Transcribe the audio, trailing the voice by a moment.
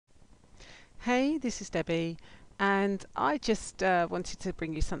Hey, this is Debbie, and I just wanted to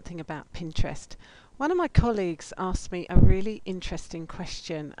bring you something about Pinterest. One of my colleagues asked me a really interesting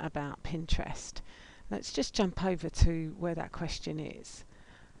question about Pinterest. Let's just jump over to where that question is.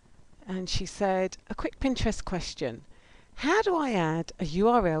 And she said, a quick Pinterest question. How do I add a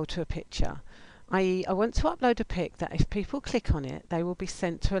URL to a picture? I.e., I want to upload a pic that if people click on it, they will be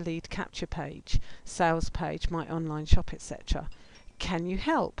sent to a lead capture page, sales page, my online shop, etc. Can you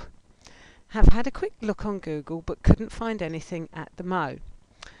help? Have had a quick look on Google but couldn't find anything at the Mo.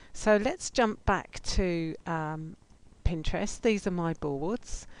 So let's jump back to Pinterest. These are my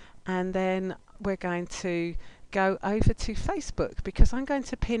boards, and then we're going to go over to Facebook because I'm going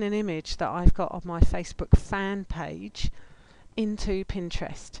to pin an image that I've got on my Facebook fan page into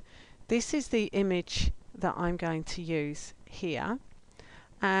Pinterest. This is the image that I'm going to use here,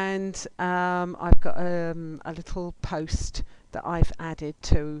 and I've got a little post that I've added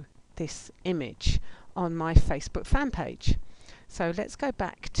to this image on my Facebook fan page. So let's go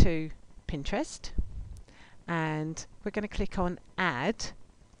back to Pinterest and we're going to click on add.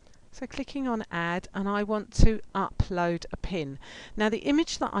 So clicking on add, and I want to upload a pin. Now the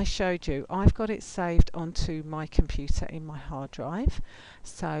image that I showed you, I've got it saved onto my computer in my hard drive.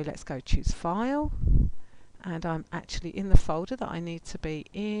 So let's go choose file, and I'm actually in the folder that I need to be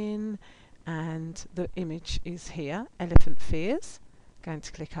in, and the image is here, Elephant Fears. Going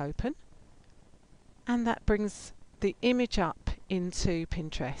to click open, and that brings the image up into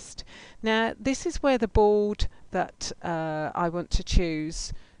Pinterest. Now this is where the board that I want to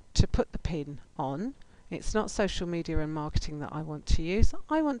choose to put the pin on. It's not social media and marketing that I want to use.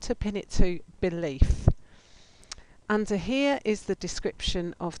 I want to pin it to belief. Under here is the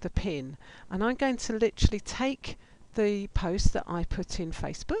description of the pin, and I'm going to literally take the post that I put in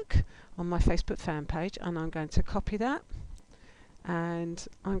Facebook on my Facebook fan page, and I'm going to copy that, and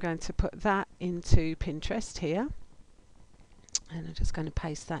I'm going to put that into Pinterest here, and I'm just going to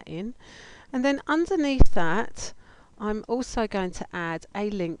paste that in, and then underneath that I'm also going to add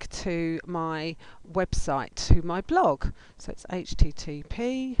a link to my website, to my blog. So it's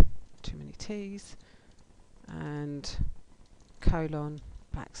http, too many T's, and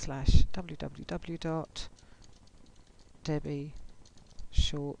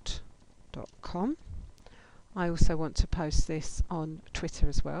www.debbieshort.com. I also want to post this on Twitter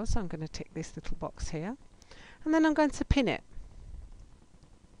as well, so I'm going to tick this little box here, and then I'm going to pin it.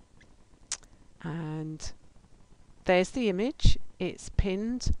 And there's the image. It's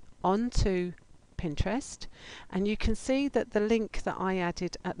pinned onto Pinterest, and you can see that the link that I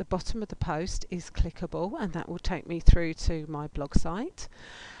added at the bottom of the post is clickable, and that will take me through to my blog site,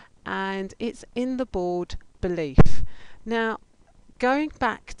 and it's in the board belief. Now going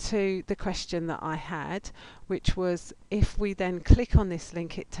back to the question that I had, which was if we then click on this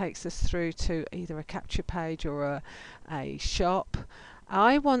link, it takes us through to either a capture page or a shop.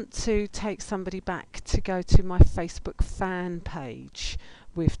 I want to take somebody back to go to my Facebook fan page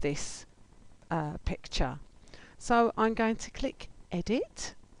with this picture. So I'm going to click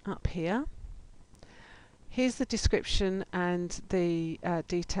edit up here. Here's the description and the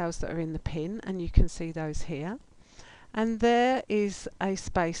details that are in the pin, and you can see those here. And there is a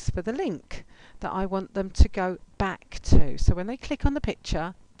space for the link that I want them to go back to. So when they click on the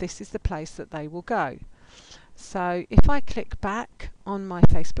picture, this is the place that they will go. So if I click back on my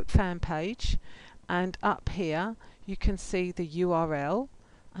Facebook fan page, and up here you can see the URL,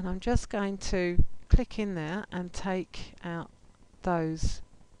 and I'm just going to click in there and take out those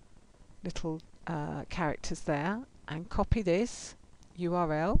little characters there and copy this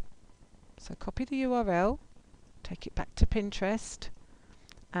URL. So copy the URL, take it back to Pinterest,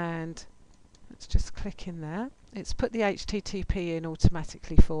 and let's just click in there. It's put the HTTP in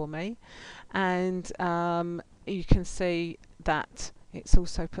automatically for me, and you can see that it's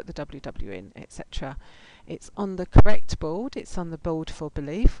also put the www in, etc. It's on the correct board. It's on the board for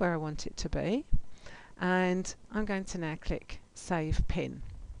belief where I want it to be, and I'm going to now click Save Pin.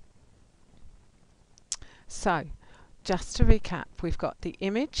 So just to recap, we've got the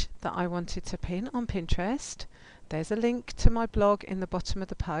image that I wanted to pin on Pinterest. There's a link to my blog in the bottom of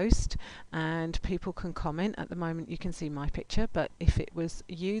the post, and people can comment. At the moment you can see my picture, but if it was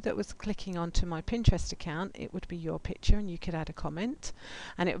you that was clicking onto my Pinterest account, it would be your picture and you could add a comment,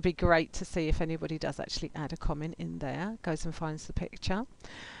 and it would be great to see if anybody does actually add a comment in there, goes and finds the picture.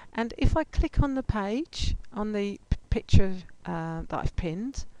 And if I click on the page, on the picture that I've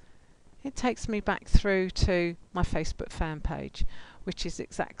pinned, it takes me back through to my Facebook fan page, which is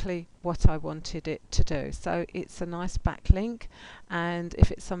exactly what I wanted it to do. So it's a nice backlink, and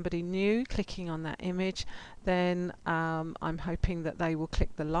if it's somebody new clicking on that image, then I'm hoping that they will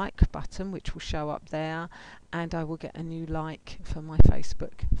click the like button, which will show up there, and I will get a new like for my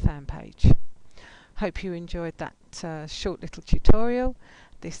Facebook fan page. Hope you enjoyed that short little tutorial.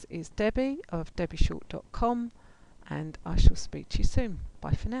 This is Debbie of debbieshort.com, and I shall speak to you soon.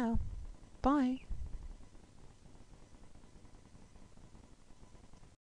 Bye for now. Bye.